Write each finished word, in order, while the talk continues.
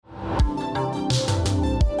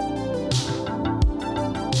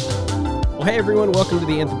Well, hey everyone, welcome to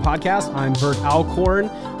the Anthem Podcast. I'm Bert Alcorn.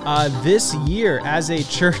 This year, as a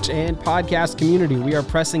church and podcast community, we are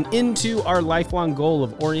pressing into our lifelong goal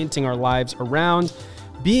of orienting our lives around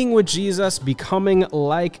being with Jesus, becoming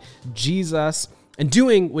like Jesus, and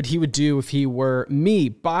doing what he would do if he were me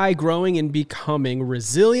by growing and becoming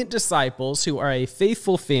resilient disciples who are a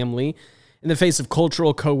faithful family in the face of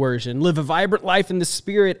cultural coercion, live a vibrant life in the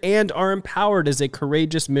Spirit, and are empowered as a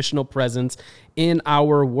courageous missional presence in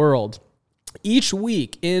our world. Each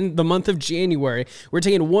week in the month of January, we're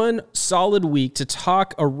taking one solid week to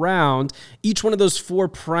talk around each one of those four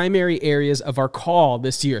primary areas of our call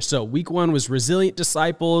this year. So week one was resilient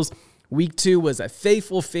disciples. Week two was a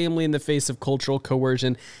faithful family in the face of cultural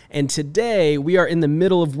coercion. And today we are in the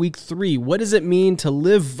middle of week three. What does it mean to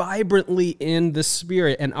live vibrantly in the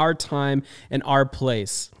Spirit and our time and our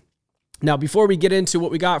place? Now, before we get into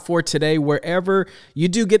what we got for today, wherever you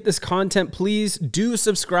do get this content, please do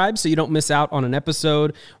subscribe so you don't miss out on an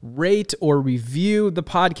episode. Rate or review the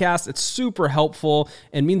podcast. It's super helpful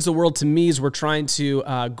and means the world to me as we're trying to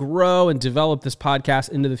grow and develop this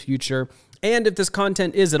podcast into the future. And if this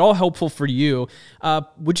content is at all helpful for you,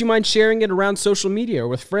 would you mind sharing it around social media or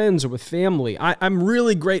with friends or with family? I'm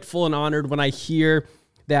really grateful and honored when I hear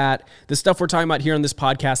that the stuff we're talking about here on this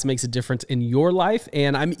podcast makes a difference in your life.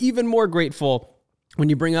 And I'm even more grateful when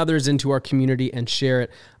you bring others into our community and share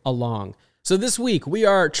it along. So this week, we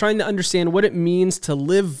are trying to understand what it means to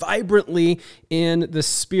live vibrantly in the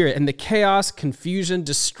Spirit and the chaos, confusion,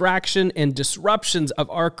 distraction, and disruptions of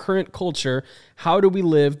our current culture. How do we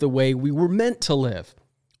live the way we were meant to live?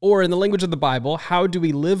 Or in the language of the Bible, how do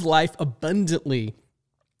we live life abundantly,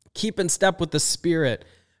 keep in step with the Spirit,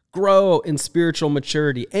 grow in spiritual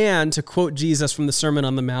maturity, and, to quote Jesus from the Sermon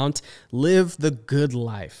on the Mount, live the good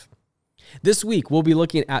life. This week, we'll be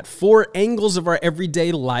looking at four angles of our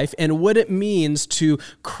everyday life and what it means to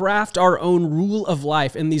craft our own rule of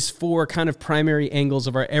life in these four kind of primary angles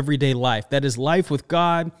of our everyday life. That is life with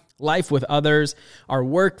God, life with others, our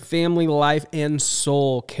work, family life, and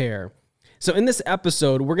soul care. So in this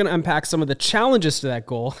episode, we're going to unpack some of the challenges to that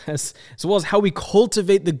goal, as well as how we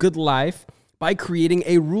cultivate the good life by creating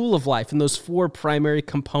a rule of life in those four primary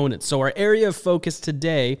components. So our area of focus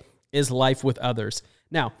today is life with others.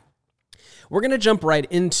 Now, we're going to jump right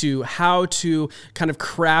into how to kind of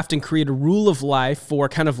craft and create a rule of life for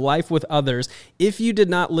kind of life with others. If you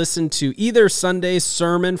did not listen to either Sunday's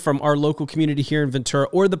sermon from our local community here in Ventura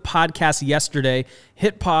or the podcast yesterday,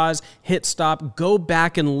 hit pause, hit stop, go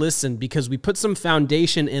back and listen, because we put some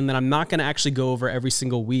foundation in that I'm not going to actually go over every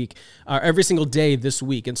single week or every single day this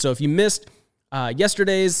week. And so if you missed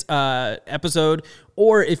yesterday's episode,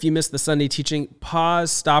 or if you missed the Sunday teaching, pause,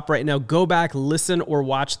 stop right now, go back, listen, or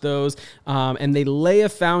watch those, and they lay a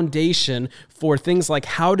foundation for things like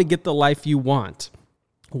how to get the life you want.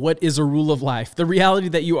 What is a rule of life? The reality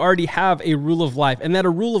that you already have a rule of life, and that a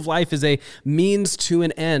rule of life is a means to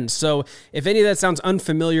an end. So if any of that sounds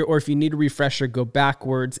unfamiliar, or if you need a refresher, go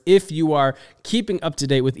backwards. If you are keeping up to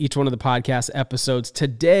date with each one of the podcast episodes,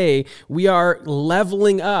 today we are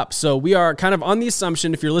leveling up. So we are kind of on the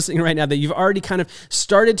assumption, if you're listening right now, that you've already kind of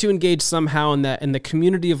started to engage somehow in the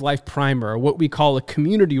community of life primer, or what we call a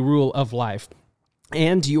community rule of life.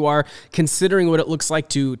 And you are considering what it looks like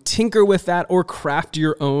to tinker with that or craft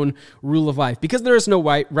your own rule of life. Because there is no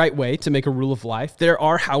right way to make a rule of life. There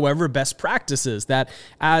are, however, best practices that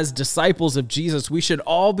as disciples of Jesus, we should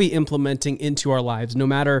all be implementing into our lives, no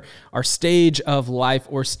matter our stage of life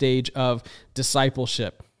or stage of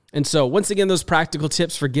discipleship. And so once again, those practical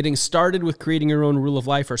tips for getting started with creating your own rule of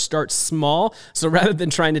life are start small. So rather than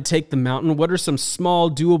trying to take the mountain, what are some small,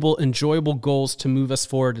 doable, enjoyable goals to move us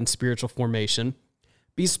forward in spiritual formation?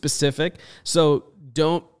 Be specific. So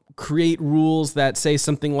don't create rules that say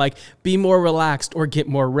something like be more relaxed or get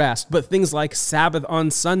more rest, but things like Sabbath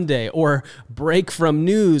on Sunday or break from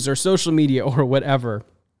news or social media or whatever.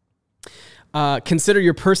 Consider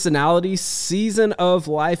your personality, season of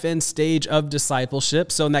life, and stage of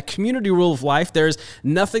discipleship. So in that community rule of life, there's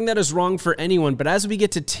nothing that is wrong for anyone. But as we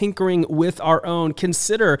get to tinkering with our own,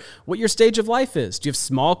 consider what your stage of life is. Do you have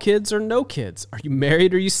small kids or no kids? Are you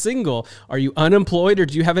married or are you single? Are you unemployed or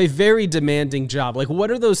do you have a very demanding job? Like,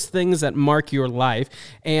 what are those things that mark your life?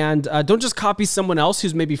 And don't just copy someone else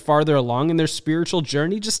who's maybe farther along in their spiritual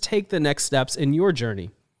journey. Just take the next steps in your journey.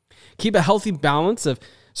 Keep a healthy balance of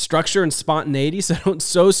structure and spontaneity. So don't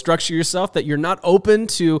so structure yourself that you're not open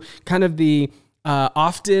to kind of the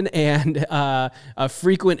often and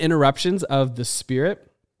frequent interruptions of the Spirit.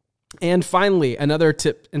 And finally, another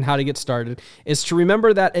tip in how to get started is to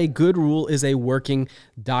remember that a good rule is a working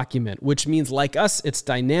document, which means like us, it's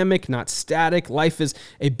dynamic, not static. Life is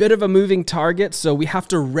a bit of a moving target, so we have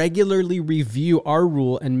to regularly review our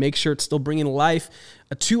rule and make sure it's still bringing life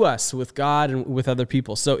to us with God and with other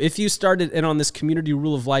people. So if you started in on this community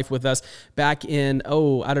rule of life with us back in,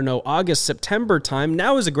 August, September time,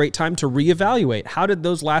 now is a great time to reevaluate. How did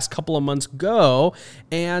those last couple of months go?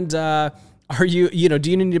 And do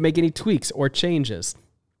you need to make any tweaks or changes?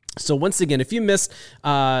 So once again, if you missed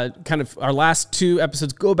kind of our last two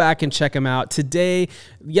episodes, go back and check them out.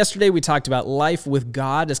 Yesterday we talked about life with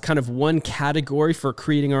God as kind of one category for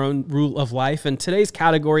creating our own rule of life. And today's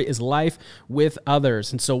category is life with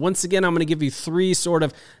others. And so once again, I'm going to give you three sort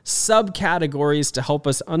of subcategories to help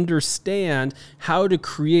us understand how to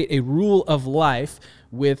create a rule of life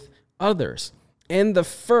with others. And the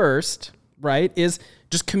first, right, is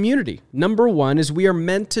just community. Number one is we are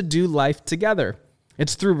meant to do life together.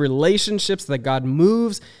 It's through relationships that God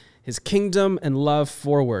moves his kingdom and love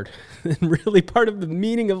forward. And really part of the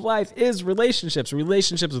meaning of life is relationships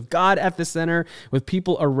with God at the center, with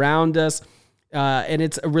people around us. And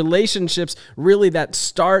it's relationships really that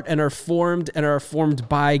start and are formed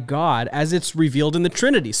by God as it's revealed in the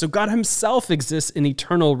Trinity. So God himself exists in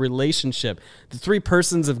eternal relationship. The three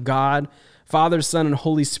persons of God, Father, Son, and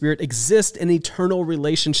Holy Spirit, exist in eternal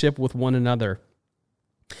relationship with one another.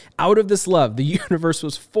 Out of this love, the universe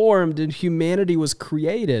was formed and humanity was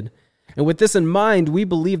created. And with this in mind, we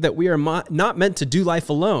believe that we are not meant to do life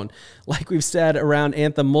alone. Like we've said around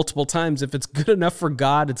Anthem multiple times, if it's good enough for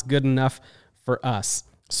God, it's good enough for us.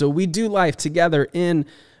 So we do life together in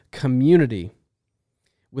community.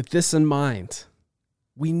 With this in mind,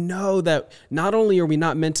 we know that not only are we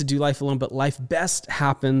not meant to do life alone, but life best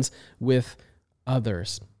happens with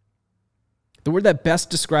others. The word that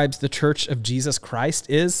best describes the Church of Jesus Christ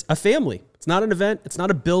is a family. It's not an event. It's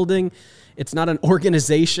not a building. It's not an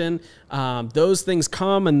organization. Those things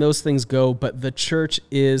come and those things go, but the church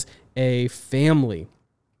is a family.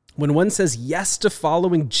 When one says yes to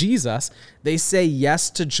following Jesus, they say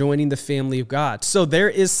yes to joining the family of God. So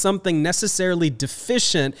there is something necessarily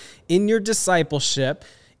deficient in your discipleship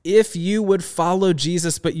if you would follow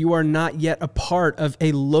Jesus, but you are not yet a part of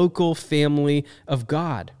a local family of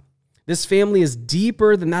God. This family is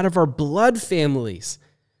deeper than that of our blood families,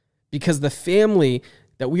 because the family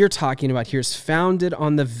that we are talking about here is founded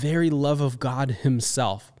on the very love of God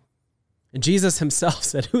himself. And Jesus himself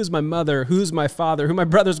said, "Who's my mother? Who's my father? Who are my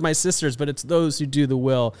brothers, my sisters? But it's those who do the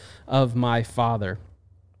will of my Father."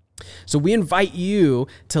 So we invite you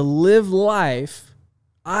to live life.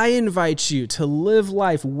 I invite you to live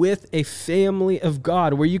life with a family of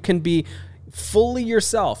God where you can be fully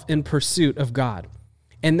yourself in pursuit of God.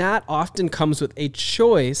 And that often comes with a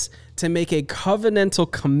choice to make a covenantal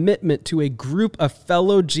commitment to a group of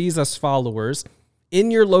fellow Jesus followers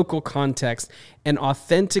in your local context and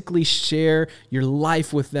authentically share your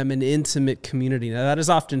life with them in intimate community. Now, that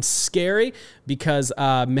is often scary because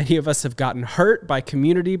many of us have gotten hurt by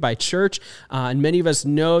community, by church, and many of us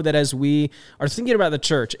know that as we are thinking about the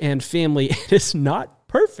church and family, it is not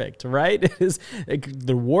perfect, right? It is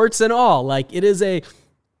the warts and all. Like, it is a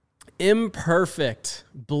imperfect,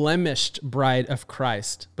 blemished bride of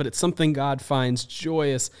Christ, but it's something God finds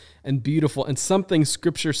joyous and beautiful, and something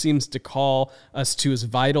Scripture seems to call us to as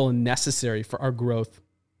vital and necessary for our growth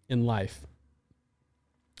in life.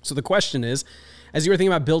 So the question is, as you were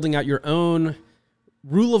thinking about building out your own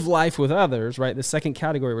rule of life with others, right, the second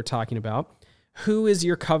category we're talking about, who is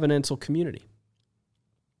your covenantal community?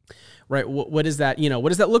 Right? What is that? What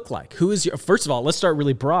does that look like? First of all, let's start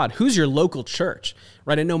really broad. Who's your local church?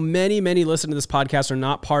 Right? I know many listening to this podcast are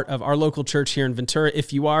not part of our local church here in Ventura.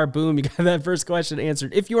 If you are, boom, you got that first question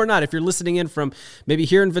answered. If you are not, if you're listening in from maybe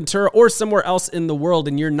here in Ventura or somewhere else in the world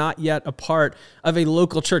and you're not yet a part of a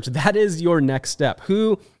local church, that is your next step.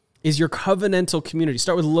 Who is your covenantal community?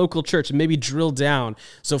 Start with local church and maybe drill down.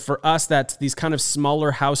 So for us, that's these kind of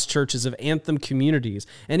smaller house churches of Anthem communities.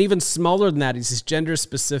 And even smaller than that is these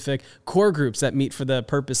gender-specific core groups that meet for the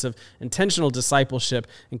purpose of intentional discipleship,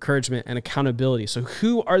 encouragement, and accountability. So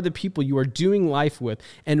who are the people you are doing life with?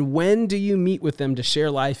 And when do you meet with them to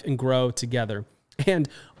share life and grow together? And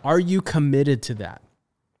are you committed to that?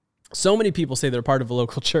 So many people say they're part of a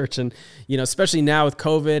local church, and especially now with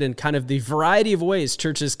COVID and kind of the variety of ways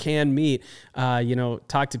churches can meet,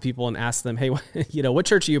 talk to people and ask them, hey, what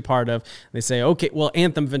church are you part of? And they say, okay, well,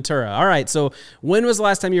 Anthem Ventura. All right, so when was the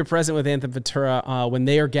last time you were present with Anthem Ventura when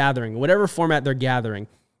they are gathering, whatever format they're gathering?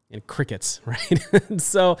 And crickets, right?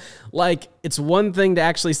 So, it's one thing to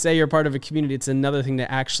actually say you're part of a community. It's another thing to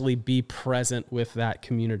actually be present with that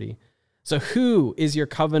community. So who is your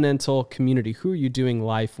covenantal community? Who are you doing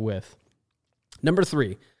life with? Number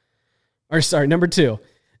two,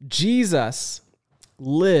 Jesus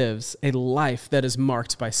lives a life that is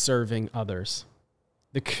marked by serving others.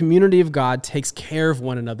 The community of God takes care of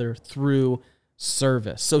one another through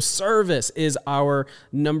service. So service is our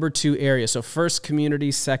number 2 area. So first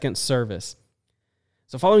community, second service.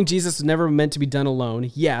 So following Jesus is never meant to be done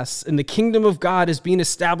alone, yes. And the kingdom of God is being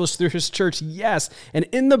established through his church, yes. And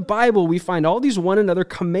in the Bible, we find all these one another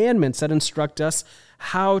commandments that instruct us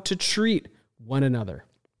how to treat one another.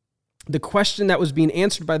 The question that was being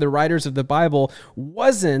answered by the writers of the Bible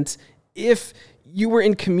wasn't if you were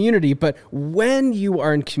in community, but when you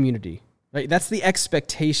are in community. Right? That's the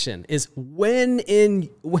expectation, is when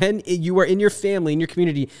you are in your family, in your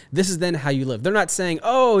community, this is then how you live. They're not saying,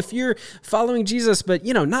 oh, if you're following Jesus, but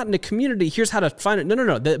not in a community, here's how to find it.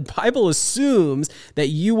 No. The Bible assumes that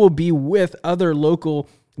you will be with other local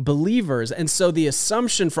believers. And so the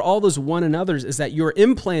assumption for all those one another's is that you're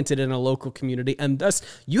implanted in a local community, and thus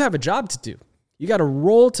you have a job to do. You got a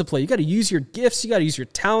role to play. You got to use your gifts. You got to use your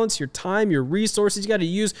talents, your time, your resources. You got to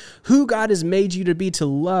use who God has made you to be to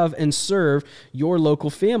love and serve your local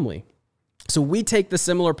family. So we take the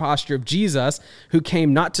similar posture of Jesus, who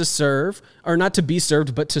came not to serve, or not to be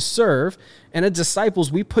served, but to serve. And as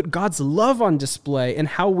disciples, we put God's love on display and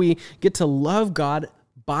how we get to love God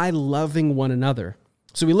by loving one another.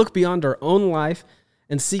 So we look beyond our own life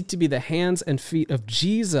and seek to be the hands and feet of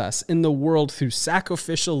Jesus in the world through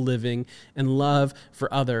sacrificial living and love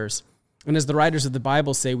for others. And as the writers of the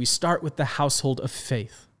Bible say, we start with the household of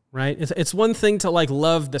faith, right? It's one thing to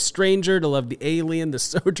love the stranger, to love the alien, the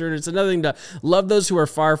sojourner. It's another thing to love those who are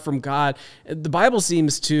far from God. The Bible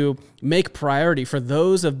seems to make priority for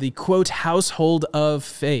those of the, quote, household of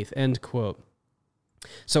faith, end quote.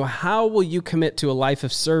 So how will you commit to a life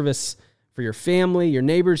of service for your family, your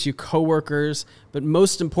neighbors, your coworkers, but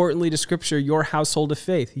most importantly to Scripture, your household of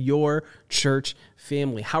faith, your church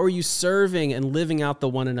family? How are you serving and living out the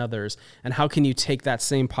one another's? And how can you take that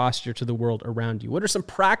same posture to the world around you? What are some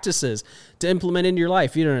practices to implement into your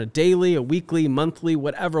life, either on a daily, a weekly, monthly,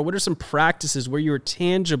 whatever? What are some practices where you are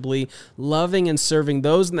tangibly loving and serving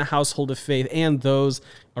those in the household of faith and those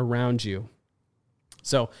around you?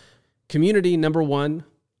 So, community, number 1.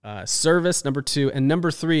 Service, number 2, and number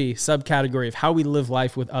 3 subcategory of how we live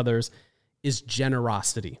life with others is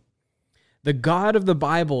generosity. The God of the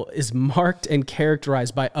Bible is marked and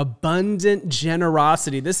characterized by abundant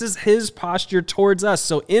generosity. This is his posture towards us.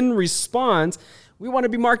 So in response, we want to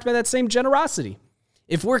be marked by that same generosity.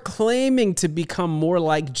 If we're claiming to become more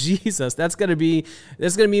like Jesus, that's going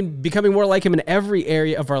to mean becoming more like him in every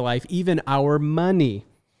area of our life, even our money.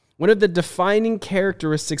 One of the defining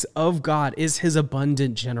characteristics of God is his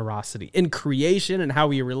abundant generosity in creation and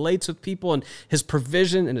how he relates with people and his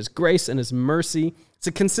provision and his grace and his mercy. It's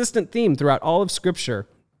a consistent theme throughout all of Scripture.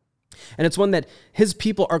 And it's one that his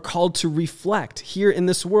people are called to reflect here in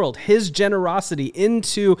this world, his generosity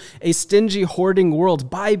into a stingy, hoarding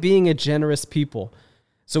world by being a generous people.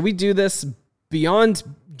 So we do this beyond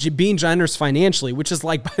being generous financially, which is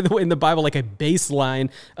by the way, in the Bible, a baseline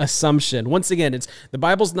assumption. Once again, the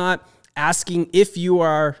Bible's not asking if you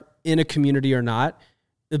are in a community or not.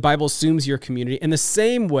 The Bible assumes you're a community. In the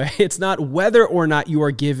same way, it's not whether or not you are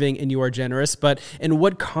giving and you are generous, but in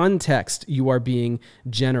what context you are being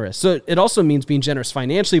generous. So it also means being generous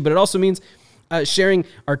financially, but it also means sharing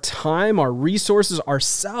our time, our resources,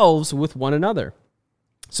 ourselves with one another.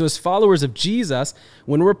 So as followers of Jesus,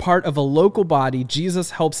 when we're part of a local body,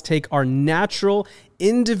 Jesus helps take our natural,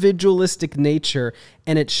 individualistic nature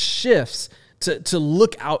and it shifts to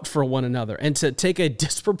look out for one another and to take a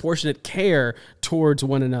disproportionate care towards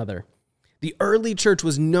one another. The early church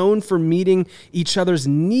was known for meeting each other's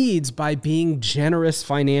needs by being generous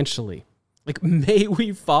financially. May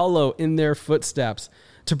we follow in their footsteps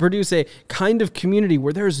to produce a kind of community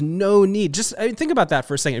where there's no need. Just think about that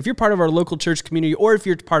for a second. If you're part of our local church community, or if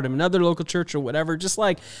you're part of another local church or whatever, just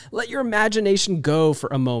let your imagination go for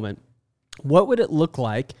a moment. What would it look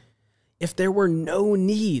like if there were no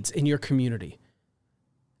needs in your community?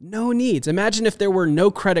 No needs. Imagine if there were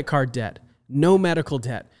no credit card debt, no medical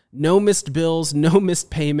debt, no missed bills, no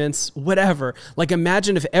missed payments, whatever.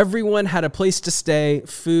 Imagine if everyone had a place to stay,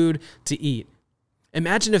 food to eat.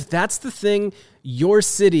 Imagine if that's the thing your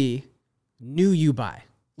city knew you by.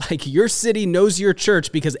 Your city knows your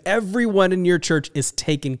church because everyone in your church is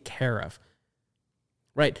taken care of.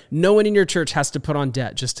 Right? No one in your church has to put on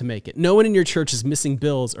debt just to make it. No one in your church is missing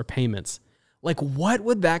bills or payments. What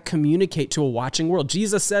would that communicate to a watching world?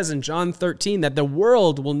 Jesus says in John 13 that the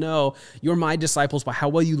world will know you're my disciples by how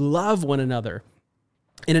well you love one another.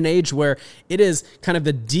 In an age where it is kind of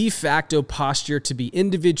the de facto posture to be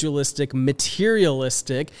individualistic,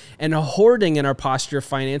 materialistic, and hoarding in our posture of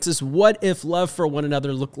finances, what if love for one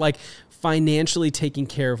another looked like financially taking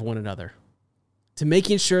care of one another? To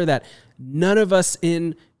making sure that none of us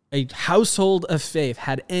in a household of faith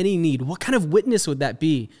had any need. What kind of witness would that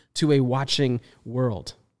be to a watching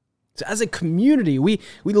world? So as a community, we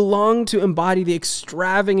long to embody the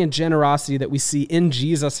extravagant generosity that we see in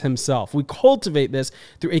Jesus himself. We cultivate this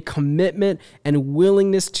through a commitment and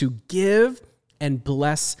willingness to give and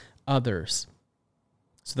bless others.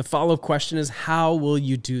 So the follow-up question is, how will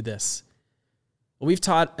you do this? Well, we've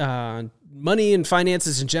taught money and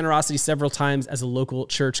finances and generosity several times as a local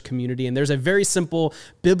church community. And there's a very simple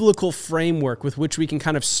biblical framework with which we can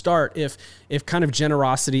kind of start if kind of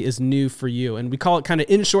generosity is new for you. And we call it kind of,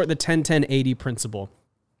 in short, the 10-10-80 principle.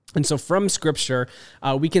 And so from Scripture,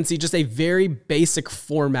 we can see just a very basic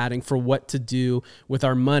formatting for what to do with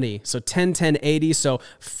our money. So 10-10-80, so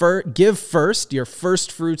give first, your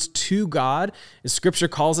first fruits to God. As Scripture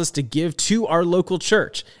calls us to give to our local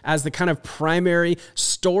church as the kind of primary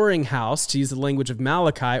storing house, to use the language of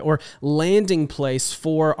Malachi, or landing place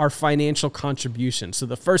for our financial contribution. So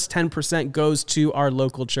the first 10% goes to our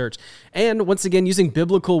local church. And once again, using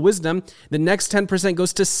biblical wisdom, the next 10%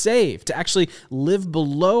 goes to save, to actually live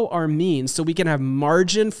below our means so we can have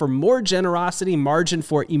margin for more generosity, margin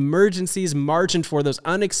for emergencies, margin for those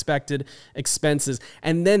unexpected expenses,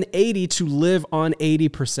 and then 80 to live on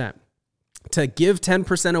 80%. To give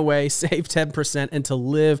 10% away, save 10%, and to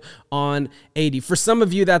live on 80. For some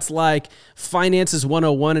of you, that's like finances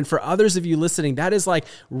 101. And for others of you listening, that is like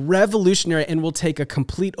revolutionary and will take a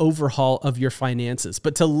complete overhaul of your finances.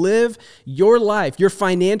 But to live your life, your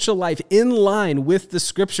financial life in line with the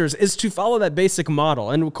Scriptures is to follow that basic model.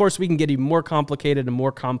 And of course, we can get even more complicated and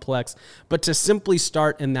more complex, but to simply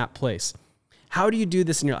start in that place. How do you do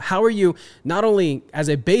this in your life? How are you not only as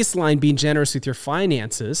a baseline being generous with your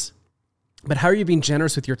finances, but how are you being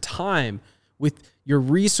generous with your time, with your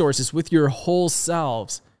resources, with your whole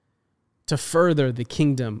selves to further the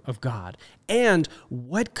kingdom of God? And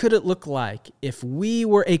what could it look like if we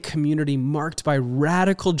were a community marked by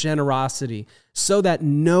radical generosity so that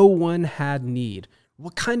no one had need?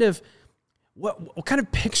 What kind of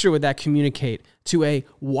picture would that communicate to a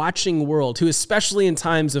watching world who, especially in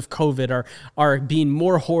times of COVID, are being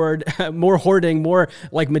more hoarding, more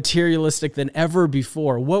like materialistic than ever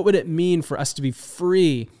before? What would it mean for us to be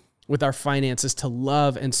free with our finances to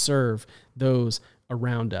love and serve those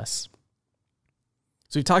around us?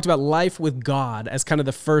 So we've talked about life with God as kind of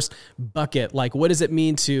the first bucket. Like, what does it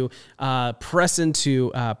mean to press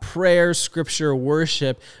into prayer, scripture,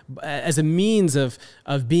 worship as a means of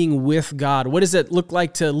being with God? What does it look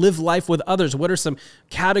like to live life with others? What are some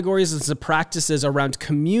categories and some practices around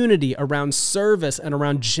community, around service, and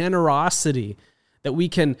around generosity that we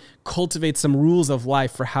can cultivate some rules of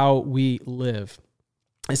life for how we live?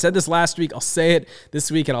 I said this last week, I'll say it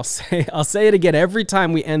this week, and I'll say it again every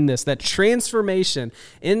time we end this, that transformation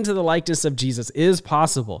into the likeness of Jesus is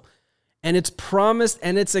possible. And it's promised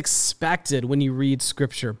and it's expected when you read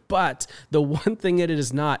Scripture. But the one thing it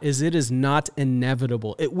is not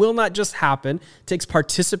inevitable. It will not just happen. It takes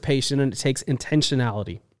participation and it takes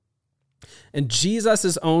intentionality. And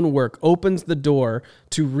Jesus' own work opens the door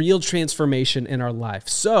to real transformation in our life.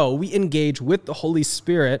 So we engage with the Holy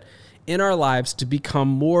Spirit in our lives to become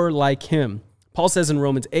more like him. Paul says in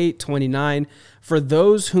Romans 8:29, "For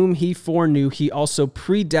those whom he foreknew, he also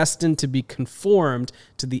predestined to be conformed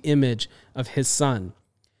to the image of his Son."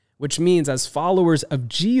 Which means as followers of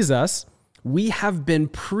Jesus, we have been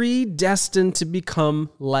predestined to become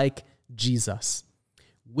like Jesus.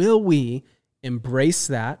 Will we embrace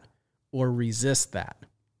that or resist that?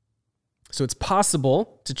 So it's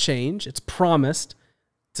possible to change. It's promised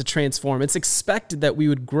to transform. It's expected that we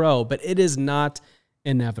would grow, but it is not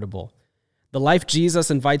inevitable. The life Jesus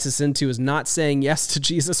invites us into is not saying yes to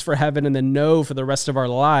Jesus for heaven and then no for the rest of our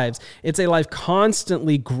lives. It's a life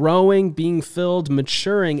constantly growing, being filled,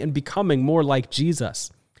 maturing, and becoming more like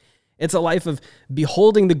Jesus. It's a life of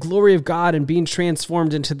beholding the glory of God and being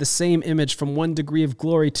transformed into the same image from one degree of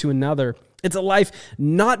glory to another. It's a life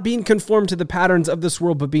not being conformed to the patterns of this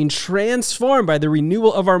world, but being transformed by the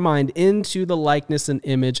renewal of our mind into the likeness and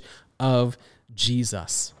image of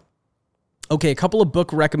Jesus. Okay, a couple of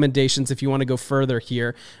book recommendations if you want to go further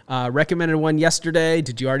here. Recommended one yesterday.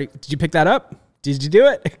 Did you pick that up? Did you do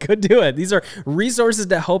it? Good, do it. These are resources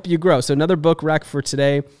to help you grow. So another book rec for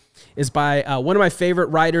today. is by one of my favorite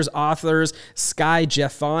writers, authors, Skye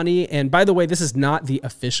Jethani. And by the way, this is not the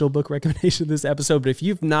official book recommendation of this episode, but if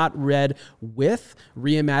you've not read With,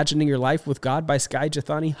 Reimagining Your Life with God by Skye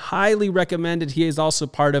Jethani, highly recommended. He is also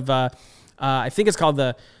part of, I think it's called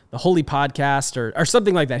the Holy Podcast or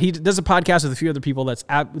something like that. He does a podcast with a few other people that's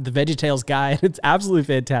the VeggieTales guy. It's absolutely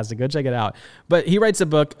fantastic. Go check it out. But he writes a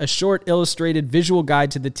book, a short illustrated visual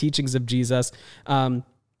guide to the teachings of Jesus,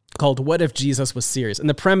 called What If Jesus Was Serious? And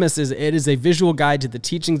the premise is it is a visual guide to the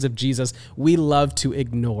teachings of Jesus we love to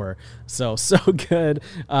ignore. So good.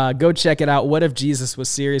 Go check it out. What If Jesus Was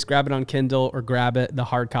Serious? Grab it on Kindle or grab it, the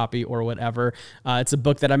hard copy or whatever. It's a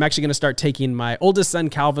book that I'm actually going to start taking my oldest son,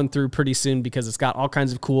 Calvin, through pretty soon because it's got all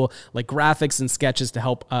kinds of cool like graphics and sketches to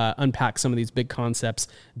help unpack some of these big concepts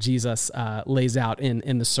Jesus lays out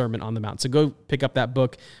in the Sermon on the Mount. So go pick up that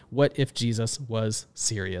book, What If Jesus Was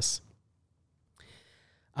Serious?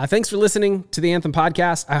 Thanks for listening to the Anthem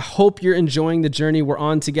Podcast. I hope you're enjoying the journey we're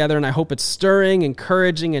on together, and I hope it's stirring,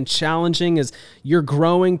 encouraging, and challenging as you're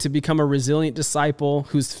growing to become a resilient disciple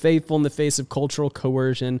who's faithful in the face of cultural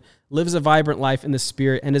coercion, lives a vibrant life in the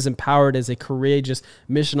Spirit, and is empowered as a courageous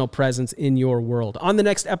missional presence in your world. On the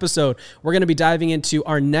next episode, we're going to be diving into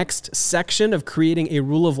our next section of creating a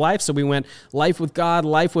rule of life. So we went life with God,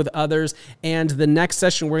 life with others, and the next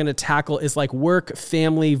session we're going to tackle is like work,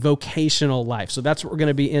 family, vocational life. So that's what we're going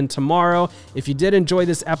to be in tomorrow. If you did enjoy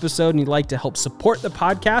this episode and you'd like to help support the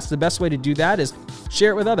podcast, the best way to do that is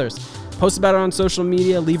share it with others. Post about it on social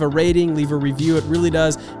media, leave a rating, leave a review. It really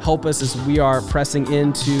does help us as we are pressing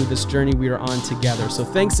into this journey we are on together. So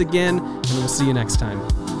thanks again, and we'll see you next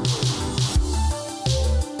time.